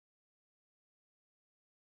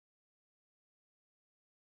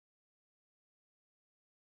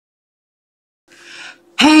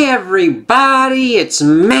Hey everybody, it's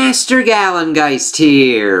Master Gallengeist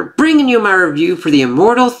here, bringing you my review for the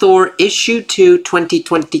Immortal Thor Issue 2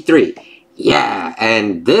 2023. Yeah,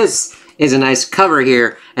 and this is a nice cover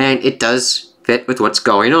here, and it does fit with what's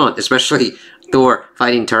going on, especially Thor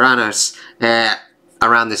fighting Tyrannos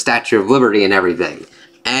around the Statue of Liberty and everything.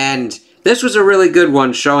 And this was a really good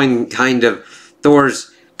one, showing kind of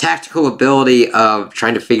Thor's tactical ability of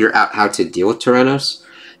trying to figure out how to deal with Tyrannos,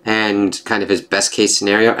 and kind of his best case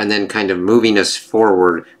scenario, and then kind of moving us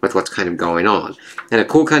forward with what's kind of going on. And a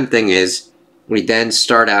cool kind of thing is, we then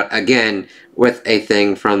start out again with a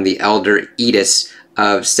thing from the Elder Edis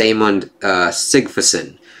of Saemund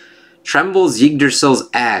Sigfusson. Trembles Yggdrasil's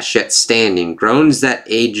ash yet standing, groans that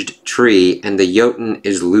aged tree, and the Jotun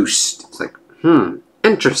is loosed. It's like,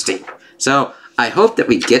 interesting. So, I hope that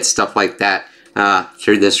we get stuff like that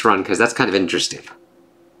through this run, because that's kind of interesting.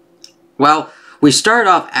 Well, we start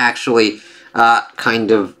off actually kind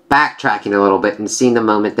of backtracking a little bit and seeing the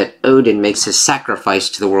moment that Odin makes his sacrifice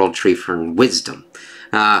to the World Tree for wisdom.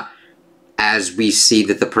 As we see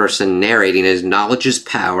that the person narrating is knowledge is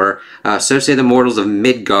power, so say the mortals of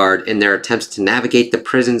Midgard in their attempts to navigate the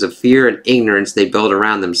prisons of fear and ignorance they build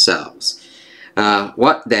around themselves.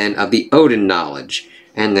 What then of the Odin knowledge?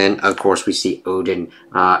 And then, of course, we see Odin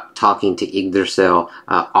talking to Yggdrasil,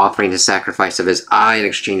 offering his sacrifice of his eye in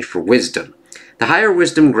exchange for wisdom. The higher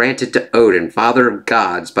wisdom granted to Odin, father of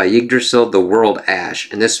gods, by Yggdrasil the world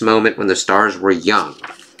ash, in this moment when the stars were young.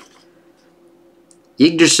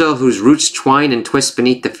 Yggdrasil, whose roots twine and twist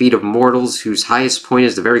beneath the feet of mortals, whose highest point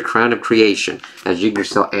is the very crown of creation. As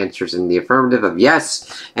Yggdrasil answers in the affirmative of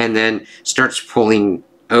yes, and then starts pulling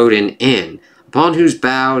Odin in, upon whose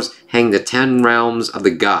boughs hang the 10 realms of the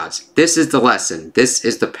gods. This is the lesson. This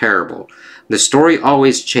is the parable. The story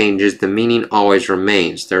always changes, the meaning always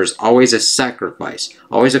remains. There is always a sacrifice,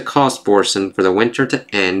 always a cost portion for the winter to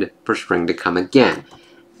end, for spring to come again.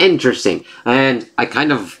 Interesting. And I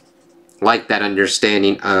kind of like that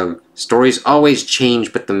understanding of stories always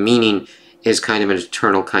change, but the meaning is kind of an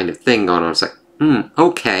eternal kind of thing going on. It's like,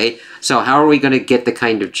 okay. So how are we going to get the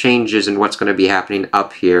kind of changes and what's going to be happening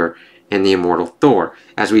up here in the Immortal Thor?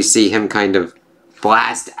 As we see him kind of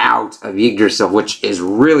blast out of Yggdrasil, which is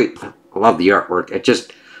really... I love the artwork. It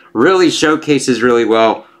just really showcases really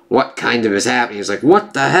well what kind of is happening. It's like,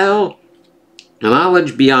 what the hell?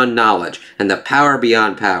 Knowledge beyond knowledge, and the power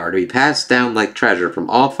beyond power, to be passed down like treasure from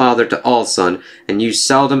all father to all son, and used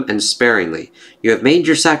seldom and sparingly. You have made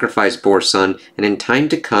your sacrifice, poor son, and in time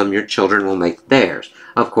to come your children will make theirs.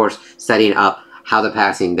 Of course, setting up how the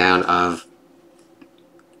passing down of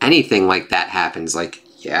anything like that happens. Like,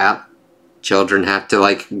 yeah, children have to,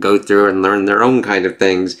 like, go through and learn their own kind of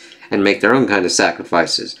things, and make their own kind of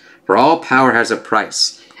sacrifices. For all power has a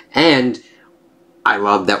price. And I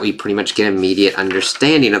love that we pretty much get immediate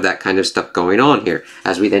understanding of that kind of stuff going on here,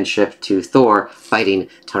 as we then shift to Thor fighting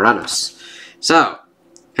Tyrannos. So,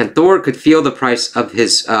 and Thor could feel the price of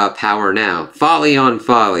his power now. Folly on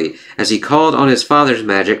folly, as he called on his father's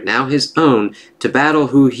magic, now his own, to battle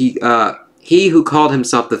he who called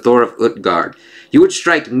himself the Thor of Utgard. You would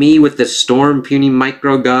strike me with the storm, puny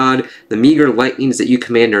micro-god. The meager lightnings that you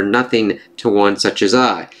command are nothing to one such as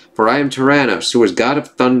I. For I am Tyrannos, who was god of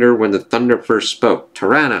thunder when the thunder first spoke.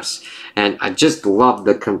 Tyrannos. And I just love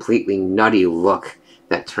the completely nutty look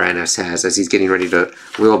that Tyrannos has as he's getting ready to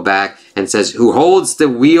wheel back, and says, who holds the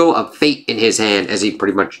wheel of fate in his hand, as he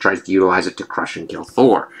pretty much tries to utilize it to crush and kill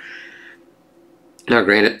Thor. Now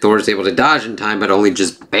granted, Thor's able to dodge in time, but only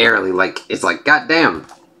just barely. Like, it's like, goddamn.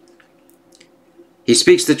 He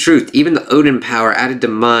speaks the truth. Even the Odin power added to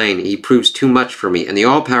mine, he proves too much for me. And the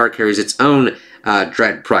All power carries its own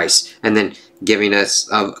dread price. And then giving us,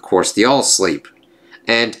 of course, the All sleep.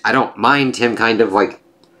 And I don't mind him kind of like...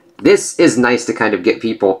 This is nice to kind of get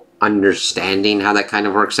people understanding how that kind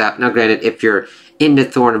of works out. Now granted, if you're into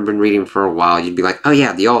Thor and have been reading for a while, you'd be like, oh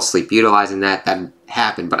yeah, the All sleep, utilizing that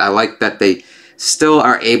happened. But I like that they still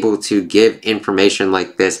are able to give information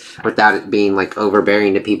like this without it being like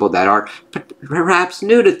overbearing to people that are perhaps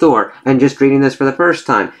new to Thor and just reading this for the first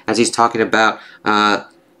time, as he's talking about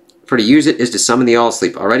for to use it is to summon the all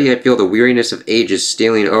sleep. Already I feel the weariness of ages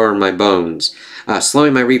stealing over my bones,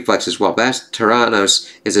 slowing my reflexes, while vast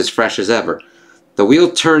Tyrannos is as fresh as ever. The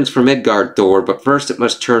wheel turns for Midgard, Thor, but first it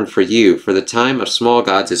must turn for you, for the time of small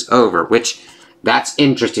gods is over. Which, that's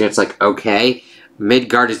interesting. It's like, okay,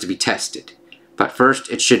 Midgard is to be tested, but first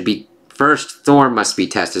it should be, first Thor must be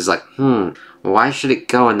tested. It's like, why should it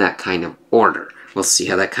go in that kind of order? We'll see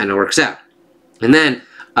how that kind of works out. And then,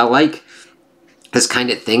 I like this kind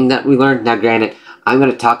of thing that we learned. Now granted, I'm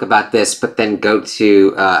going to talk about this, but then go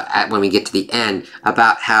to, when we get to the end,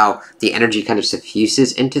 about how the energy kind of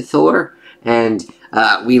suffuses into Thor. And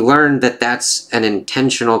we learned that that's an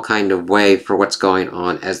intentional kind of way for what's going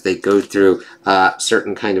on as they go through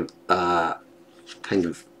certain kind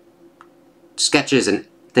of sketches and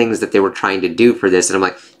things that they were trying to do for this. And I'm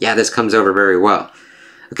like, yeah, this comes over very well.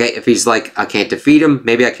 Okay, if he's like, I can't defeat him,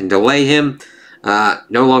 maybe I can delay him.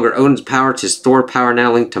 No longer Odin's power, 'tis Thor power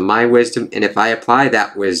now linked to my wisdom, and if I apply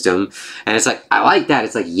that wisdom, and it's like, I like that.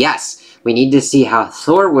 It's like, yes, we need to see how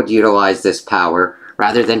Thor would utilize this power,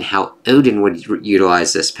 rather than how Odin would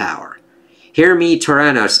utilize this power. Hear me,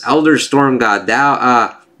 Tyrannos, elder storm god,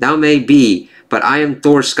 thou may be, but I am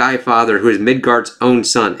Thor Skyfather, who is Midgard's own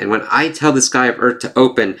son, and when I tell the sky of earth to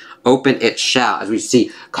open, open it shall, as we see,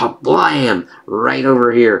 kablam, right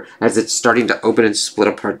over here, as it's starting to open and split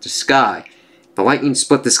apart the sky. The lightning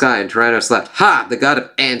split the sky, and Tyrannos left. Ha! The god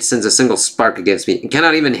of ants sends a single spark against me, and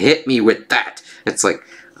cannot even hit me with that. It's like,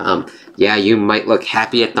 yeah, you might look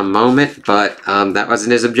happy at the moment, but that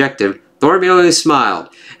wasn't his objective. Thor merely smiled,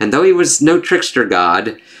 and though he was no trickster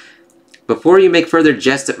god, before you make further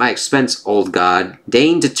jest at my expense, old god,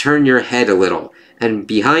 deign to turn your head a little, and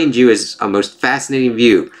behind you is a most fascinating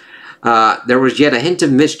view. There was yet a hint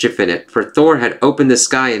of mischief in it, for Thor had opened the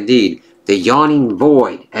sky indeed, the yawning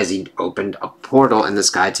void, as he opened a portal in the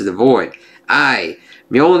sky to the void. Aye,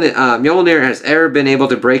 Mjolnir has ever been able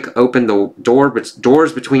to break open the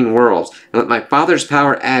doors between worlds, and with my father's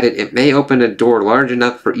power added, it may open a door large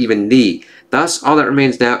enough for even thee. Thus, all that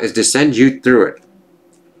remains now is to send you through it.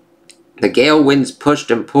 The gale winds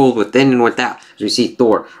pushed and pulled within and without, as we see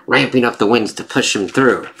Thor ramping up the winds to push him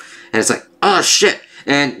through. And it's like, oh shit!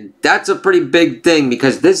 And that's a pretty big thing,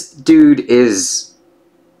 because this dude is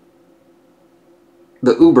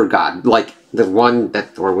the Uber God, like the one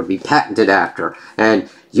that Thor would be patented after, and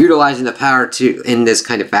utilizing the power to, in this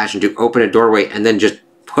kind of fashion, to open a doorway and then just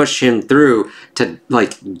push him through to,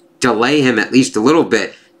 like, delay him at least a little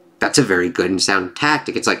bit. That's a very good and sound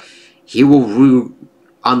tactic. It's like, he will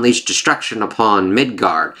unleash destruction upon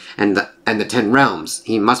Midgard and the 10 realms.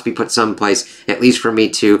 He must be put someplace, at least for me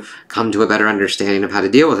to come to a better understanding of how to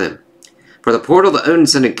deal with him. For the portal that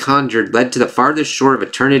Odinson had conjured led to the farthest shore of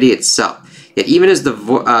eternity itself. Yet even as the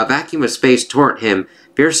vacuum of space tore at him,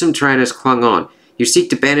 fearsome Tyrannos clung on. You seek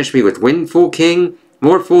to banish me with wind, fool king?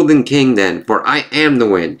 More fool than king, then, for I am the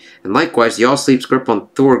wind. And likewise, the all-sleep's grip on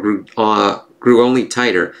Thor grew only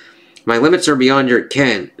tighter. My limits are beyond your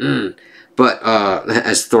ken. But,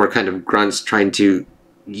 as Thor kind of grunts, trying to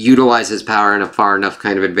utilize his power in a far enough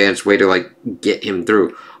kind of advanced way to, like, get him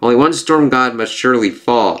through. Only one storm god must surely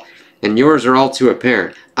fall, and yours are all too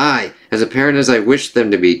apparent. Aye, as apparent as I wish them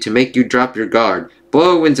to be, to make you drop your guard.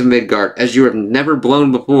 Blow, winds of Midgard, as you have never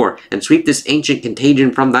blown before, and sweep this ancient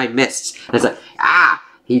contagion from thy midst. And it's like,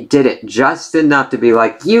 he did it just enough to be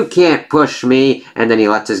like, you can't push me, and then he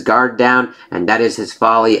lets his guard down, and that is his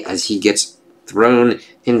folly as he gets thrown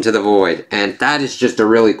into the void. And that is just a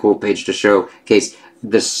really cool page to showcase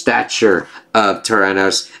the stature of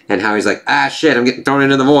Tyrannos, and how he's like, shit, I'm getting thrown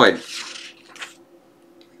into the void.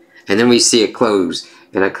 And then we see it close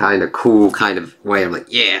in a kind of cool kind of way. I'm like,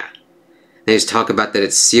 yeah. They just talk about that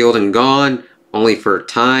it's sealed and gone, only for a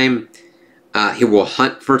time. He will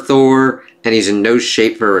hunt for Thor, and he's in no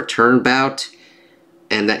shape for a return bout,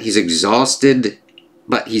 and that he's exhausted,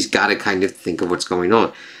 but he's got to kind of think of what's going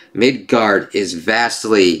on. Midgard is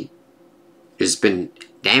has been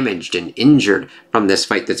damaged and injured from this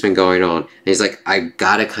fight that's been going on. And he's like, I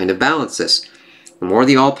gotta kind of balance this. The more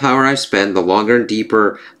the all-power I spend, the longer and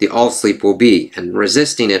deeper the all-sleep will be, and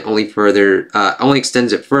resisting it only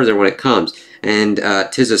extends it further when it comes. And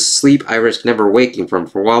 'tis a sleep I risk never waking from,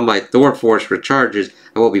 for while my Thor force recharges,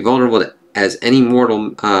 I will be vulnerable as any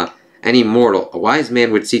mortal. A wise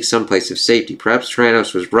man would seek some place of safety. Perhaps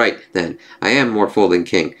Tyrannos was right, then. I am more fool than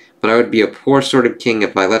king, but I would be a poor sort of king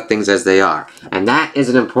if I left things as they are. And that is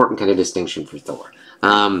an important kind of distinction for Thor.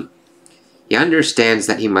 He understands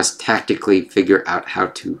that he must tactically figure out how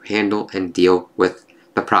to handle and deal with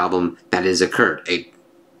the problem that has occurred. A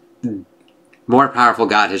more powerful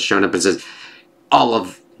god has shown up and says, all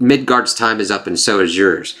of Midgard's time is up and so is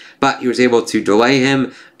yours. But he was able to delay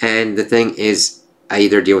him, and the thing is, I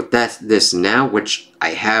either deal with this now, which I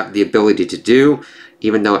have the ability to do,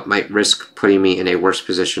 even though it might risk putting me in a worse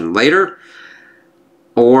position later,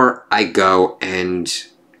 or I go and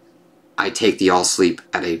I take the all-sleep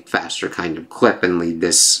at a faster kind of clip and lead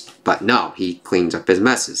this, but no, he cleans up his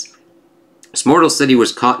messes. This mortal city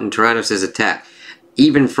was caught in Tyrannos' attack.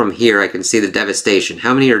 Even from here I can see the devastation.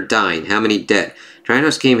 How many are dying? How many dead?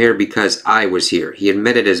 Tyrannos came here because I was here. He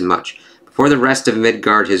admitted as much. For the rest of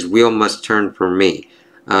Midgard, his wheel must turn for me.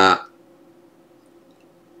 Let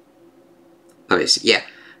me see. Yeah.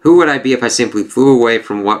 Who would I be if I simply flew away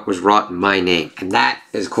from what was wrought in my name? And that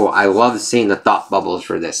is cool. I love seeing the thought bubbles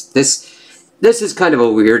for this. This is kind of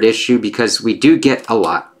a weird issue because we do get a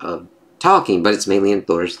lot of talking, but it's mainly in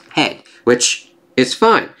Thor's head, which is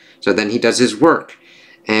fine. So then he does his work.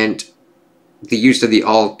 And the use of the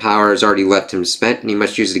all-power has already left him spent, and he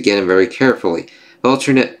must use it again and very carefully.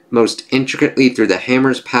 Filtering it most intricately through the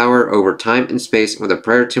hammer's power over time and space, with a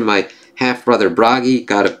prayer to my half-brother Bragi,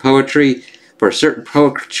 god of poetry. For certain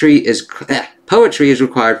poetry is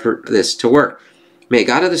required for this to work. May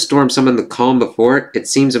God of the storm summon the calm before it. It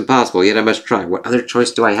seems impossible, yet I must try. What other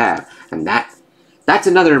choice do I have? And that's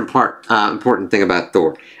another important thing about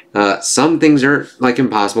Thor. Some things are like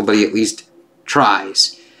impossible, but he at least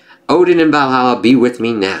tries. Odin in Valhalla, be with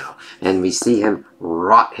me now. And we see him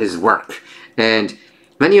wrought his work. And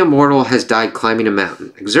many a mortal has died climbing a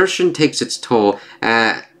mountain. Exertion takes its toll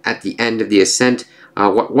at the end of the ascent.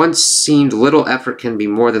 What once seemed little effort can be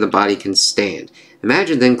more than the body can stand.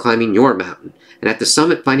 Imagine then climbing your mountain, and at the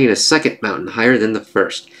summit finding a second mountain higher than the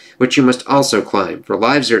first, which you must also climb, for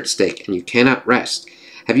lives are at stake, and you cannot rest.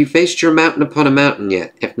 Have you faced your mountain upon a mountain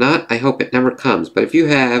yet? If not, I hope it never comes. But if you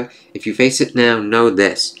have, if you face it now, know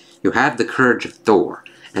this. You have the courage of Thor.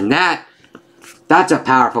 And that's a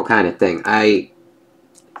powerful kind of thing.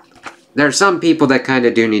 There are some people that kind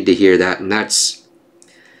of do need to hear that, and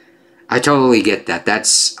I totally get that.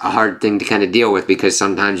 That's a hard thing to kind of deal with because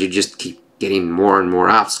sometimes you just keep getting more and more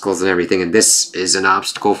obstacles and everything, and this is an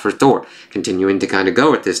obstacle for Thor, continuing to kind of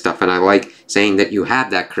go with this stuff, and I like saying that you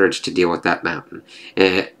have that courage to deal with that mountain.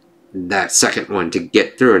 And that second one to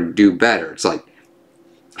get through and do better. It's like,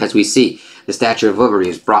 as we see, the Statue of Liberty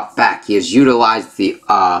is brought back. He has utilized the,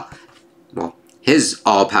 his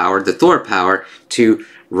all-power, the Thor power, to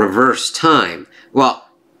reverse time. Well,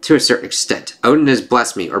 to a certain extent. Odin has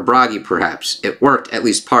blessed me, or Bragi perhaps. It worked, at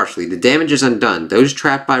least partially. The damage is undone. Those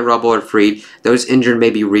trapped by rubble are freed. Those injured may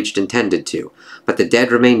be reached and tended to. But the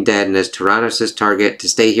dead remain dead, and as Tyrannus' target, to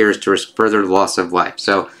stay here is to risk further loss of life.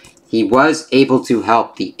 So he was able to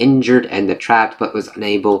help the injured and the trapped, but was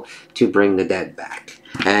unable to bring the dead back.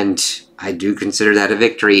 And I do consider that a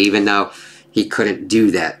victory, even though he couldn't do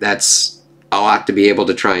that. That's a lot to be able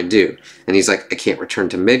to try and do. And he's like, I can't return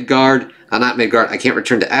to Midgard. Not Midgard. I can't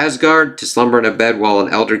return to Asgard, to slumber in a bed while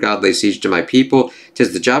an elder god lays siege to my people.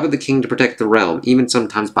 'Tis the job of the king to protect the realm, even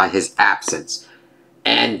sometimes by his absence.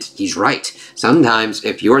 And he's right. Sometimes,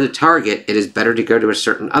 if you're the target, it is better to go to a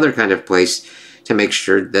certain other kind of place to make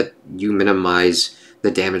sure that you minimize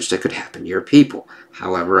the damage that could happen to your people.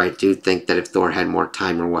 However, I do think that if Thor had more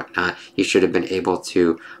time or whatnot, he should have been able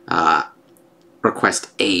to request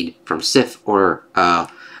aid from Sif or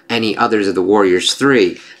any others of the Warriors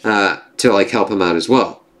 3 to like help him out as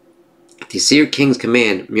well. The Seer King's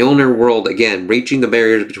command, Mjolnir whirled again, reaching the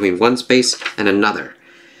barriers between one space and another,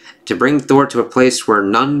 to bring Thor to a place where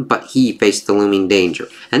none but he faced the looming danger.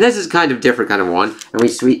 And this is kind of different kind of one, and we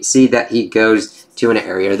see that he goes to an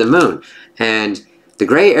area of the moon. And the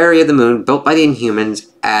gray area of the moon, built by the Inhumans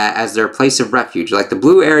as their place of refuge. Like the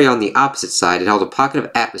blue area on the opposite side, it held a pocket of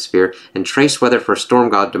atmosphere and trace weather for a storm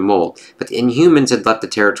god to mold. But the Inhumans had left the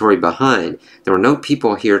territory behind. There were no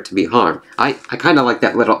people here to be harmed. I kind of like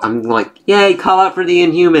that little, I'm like, yay, call out for the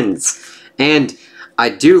Inhumans. And I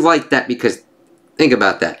do like that because, think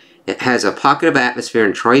about that. It has a pocket of atmosphere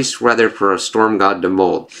and trace weather for a storm god to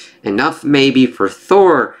mold. Enough maybe for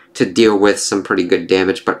Thor to deal with some pretty good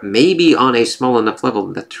damage, but maybe on a small enough level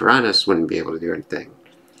that Tyrannus wouldn't be able to do anything.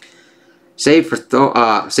 Save for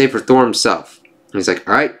Thor himself. He's like,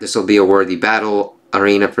 alright, this will be a worthy battle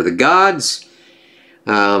arena for the gods.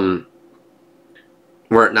 Were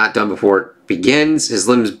it not done before it begins, his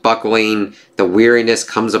limbs buckling, the weariness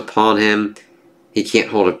comes upon him. He can't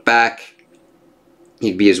hold it back.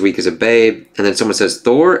 He'd be as weak as a babe. And then someone says,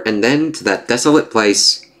 Thor, and then to that desolate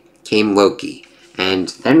place came Loki. And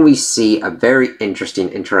then we see a very interesting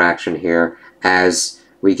interaction here as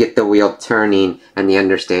we get the wheel turning and the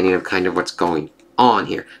understanding of kind of what's going on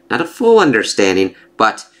here. Not a full understanding,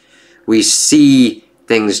 but we see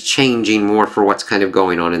things changing more for what's kind of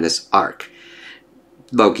going on in this arc.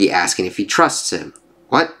 Loki asking if he trusts him.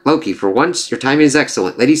 What? Loki, for once, your timing is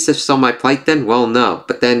excellent. Lady Sif saw my plight then? Well, no.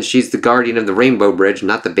 But then she's the guardian of the Rainbow Bridge,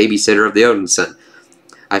 not the babysitter of the Odinson.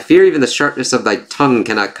 I fear even the sharpness of thy tongue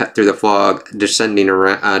cannot cut through the fog descending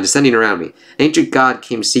around me. An ancient god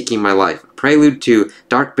came seeking my life, a prelude to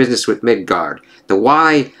dark business with Midgard, the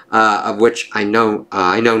why of which I know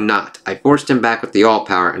not. I forced him back with the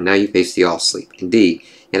all-power, and now you face the all-sleep. Indeed,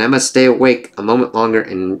 and I must stay awake a moment longer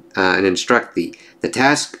and instruct thee.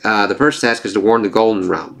 The first task is to warn the Golden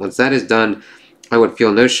Realm. Once that is done, I would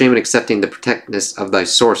feel no shame in accepting the protectiveness of thy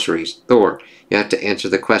sorceries. Thor, you have to answer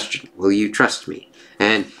the question. Will you trust me?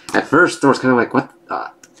 And at first, Thor's kind of like, what?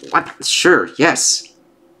 What? Sure, yes.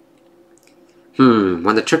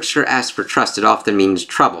 When the trickster asks for trust, it often means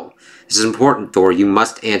trouble. This is important, Thor. You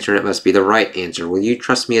must answer, and it must be the right answer. Will you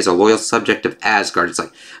trust me as a loyal subject of Asgard? It's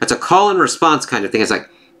like, it's a call and response kind of thing. It's like,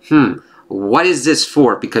 what is this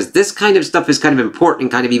for? Because this kind of stuff is kind of important in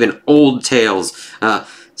kind of even old tales,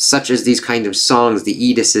 such as these kind of songs, the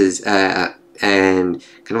Oedipuses, and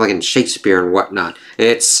kind of like in Shakespeare and whatnot.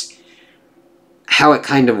 It's how it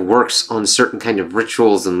kind of works on certain kind of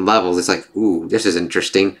rituals and levels. It's like, ooh, this is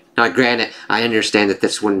interesting. Now, granted, I understand that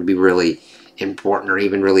this wouldn't be really important or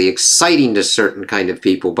even really exciting to certain kind of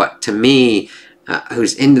people, but to me,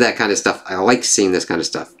 who's into that kind of stuff, I like seeing this kind of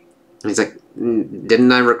stuff. And he's like,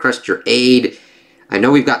 didn't I request your aid? I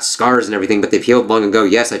know we've got scars and everything, but they've healed long ago.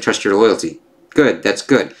 Yes, I trust your loyalty. Good, that's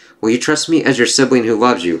good. Will you trust me as your sibling who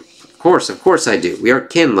loves you? Of course I do. We are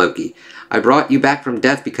kin, Loki. I brought you back from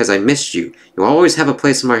death because I missed you. You always have a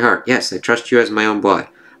place in my heart. Yes, I trust you as my own blood.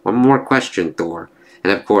 One more question, Thor.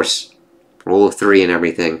 And of course, rule of 3 and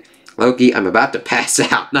everything. Loki, I'm about to pass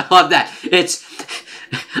out. And I love that.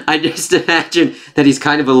 I just imagine that he's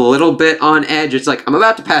kind of a little bit on edge. It's like, I'm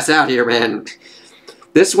about to pass out here, man.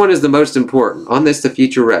 This one is the most important. On this, the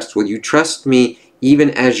future rests. Will you trust me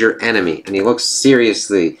even as your enemy? And he looks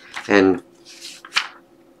seriously, and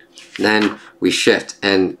then we shift,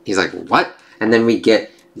 and he's like, what? And then we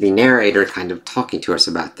get the narrator kind of talking to us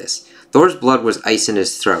about this. Thor's blood was ice in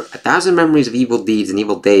his throat. 1,000 memories of evil deeds and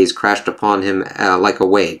evil days crashed upon him like a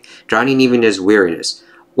wave, drowning even his weariness.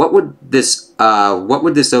 What would this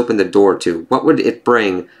open the door to? What would it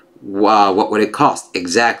bring? What would it cost?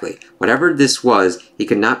 Exactly. Whatever this was, he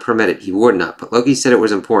could not permit it. He would not. But Loki said it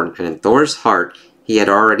was important, and in Thor's heart, he had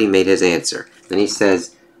already made his answer. Then he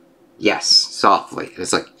says, yes, softly. And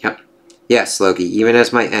it's like, yep. Yes, Loki, even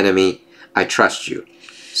as my enemy, I trust you.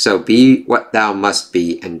 So be what thou must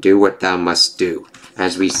be, and do what thou must do.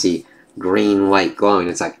 As we see green light glowing,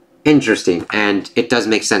 it's like, interesting. And it does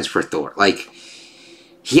make sense for Thor. Like,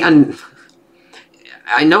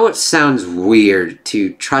 I know it sounds weird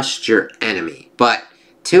to trust your enemy, but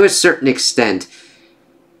to a certain extent,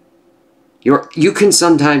 you can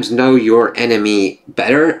sometimes know your enemy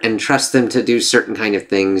better and trust them to do certain kind of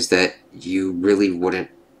things that you really wouldn't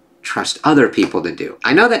trust other people to do.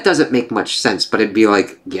 I know that doesn't make much sense, but it'd be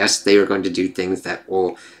like, yes, they are going to do things that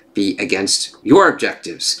will be against your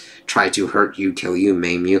objectives. Try to hurt you, kill you,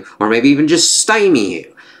 maim you, or maybe even just stymie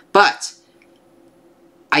you. But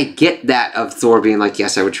I get that of Thor being like,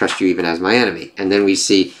 yes, I would trust you even as my enemy. And then we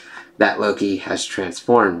see that Loki has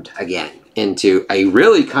transformed again into a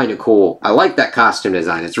really kind of cool, I like that costume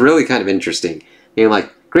design. It's really kind of interesting. Being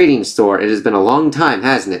like, greetings, Thor. It has been a long time,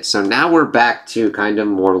 hasn't it? So now we're back to kind of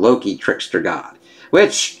more Loki trickster god,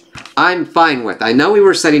 which I'm fine with. I know we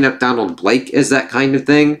were setting up Donald Blake as that kind of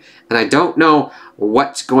thing, and I don't know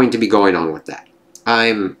what's going to be going on with that.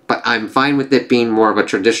 But I'm fine with it being more of a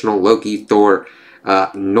traditional Loki, Thor,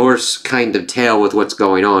 Norse kind of tale with what's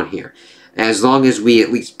going on here. As long as we at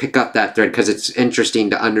least pick up that thread, because it's interesting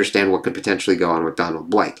to understand what could potentially go on with Donald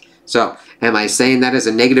Blake. So, am I saying that as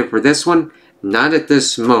a negative for this one? Not at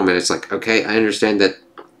this moment. It's like, okay, I understand that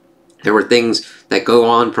there were things that go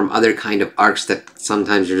on from other kind of arcs that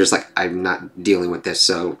sometimes you're just like, I'm not dealing with this,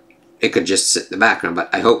 so it could just sit in the background.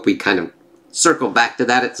 But I hope we kind of circle back to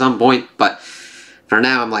that at some point. But for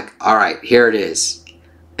now, I'm like, alright, here it is.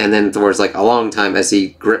 And then Thor's like, a long time, as he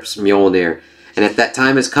grips Mjolnir. And if that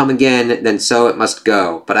time has come again, then so it must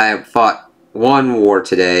go. But I have fought one war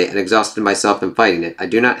today and exhausted myself in fighting it. I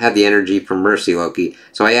do not have the energy for mercy, Loki.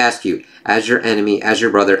 So I ask you, as your enemy, as your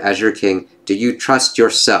brother, as your king, do you trust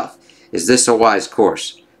yourself? Is this a wise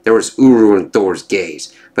course? There was Uru in Thor's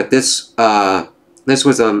gaze. But this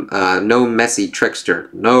was no messy trickster,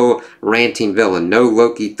 no ranting villain, no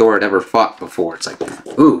Loki Thor had ever fought before. It's like,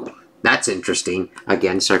 ooh, that's interesting.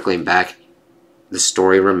 Again, circling back, the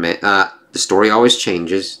story always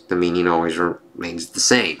changes. The meaning always remains the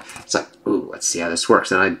same. It's like, ooh, let's see how this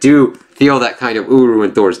works. And I do feel that kind of Uru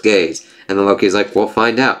in Thor's gaze. And then Loki's like, we'll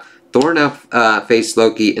find out. Thor now faced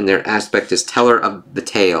Loki in their aspect as teller of the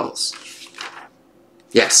tales.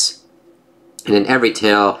 Yes. And in every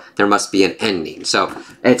tale, there must be an ending. So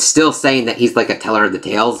it's still saying that he's like a teller of the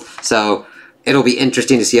tales. So it'll be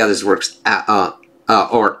interesting to see how this works.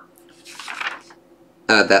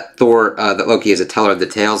 That Loki is a teller of the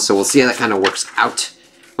tales. So we'll see how that kind of works out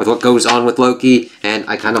with what goes on with Loki. And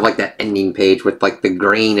I kind of like that ending page with like the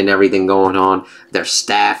grain and everything going on, their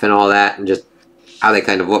staff and all that, and just how they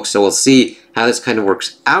kind of look. So we'll see how this kind of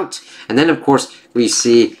works out. And then, of course, we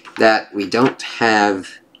see that we don't have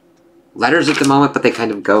letters at the moment, but they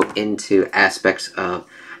kind of go into aspects of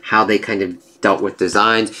how they kind of dealt with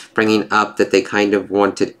designs, bringing up that they kind of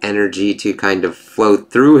wanted energy to kind of flow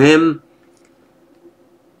through him.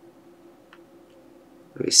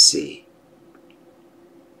 Let me see.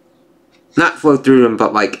 Not flow through him,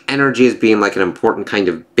 but like energy as being like an important kind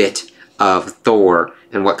of bit of Thor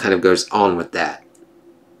and what kind of goes on with that.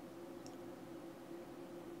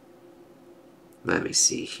 Let me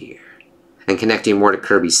see here. And connecting more to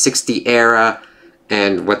Kirby's 60 era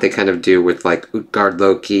and what they kind of do with like Utgard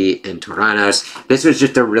Loki and Tyrannos. This was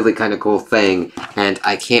just a really kind of cool thing, and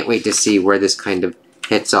I can't wait to see where this kind of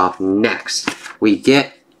hits off next. We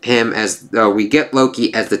get him as we get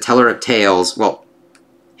Loki as the teller of tales. Well,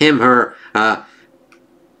 him, her,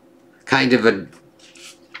 kind of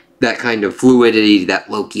that kind of fluidity that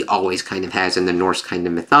Loki always kind of has in the Norse kind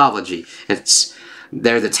of mythology.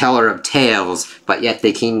 They're the teller of tales, but yet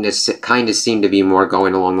they kind of seem to be more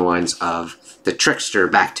going along the lines of the trickster,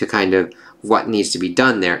 back to kind of what needs to be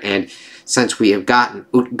done there. And since we have gotten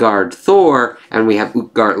Utgard Thor and we have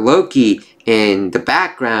Utgard Loki in the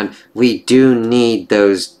background, we do need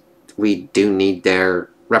their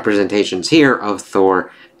representations here of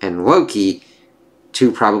Thor and Loki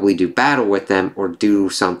to probably do battle with them or do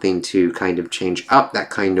something to kind of change up that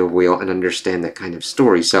kind of wheel and understand that kind of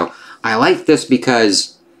story. So I like this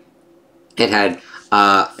because it had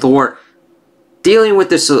Thor dealing with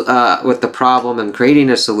the problem and creating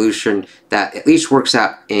a solution that at least works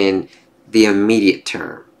out in the immediate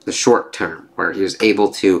term, the short term, where he was able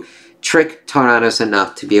to trick Tyrannos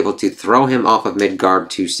enough to be able to throw him off of Midgard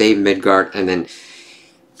to save Midgard, and then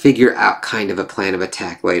figure out kind of a plan of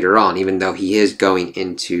attack later on, even though he is going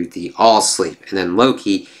into the All-Sleep, and then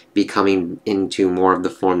Loki becoming into more of the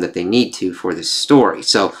form that they need to for this story.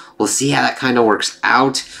 So we'll see how that kind of works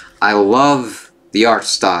out. I love the art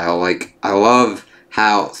style. Like, I love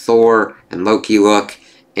how Thor and Loki look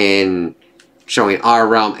in showing our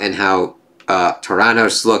realm, and how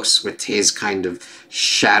Tyrannos looks with his kind of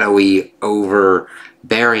shadowy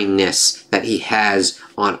overbearingness that he has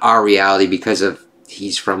on our reality, because of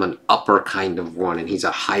he's from an upper kind of one and he's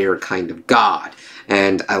a higher kind of god.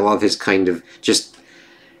 And I love his kind of just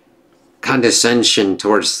condescension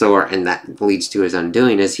towards Thor, and that leads to his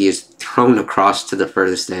undoing as he is thrown across to the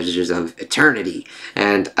furthest edges of eternity.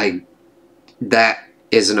 And that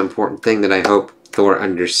is an important thing that I hope Thor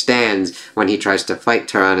understands when he tries to fight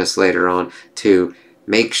Tyrannos later on, to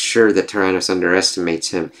make sure that Tyrannos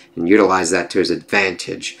underestimates him and utilize that to his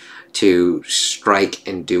advantage to strike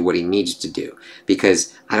and do what he needs to do.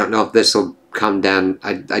 Because I don't know if this will come down,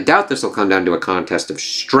 I doubt this will come down to a contest of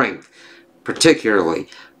strength particularly,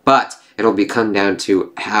 but it'll come down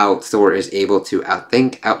to how Thor is able to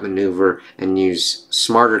outthink, outmaneuver, and use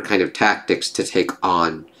smarter kind of tactics to take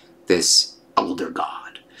on this elder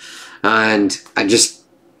god. And I just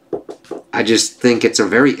think it's a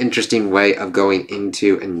very interesting way of going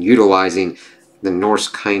into and utilizing the Norse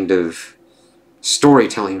kind of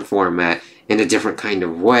storytelling format in a different kind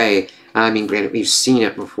of way. I mean, granted, we've seen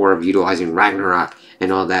it before of utilizing Ragnarok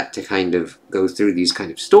and all that to kind of go through these kind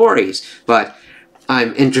of stories, but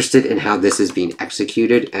I'm interested in how this is being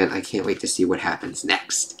executed, and I can't wait to see what happens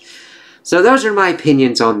next. So those are my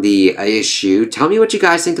opinions on the issue. Tell me what you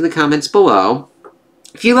guys think in the comments below.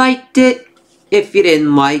 If you liked it, if you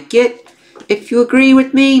didn't like it, if you agree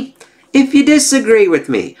with me, if you disagree with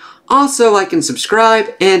me. Also, like and subscribe,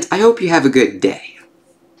 and I hope you have a good day.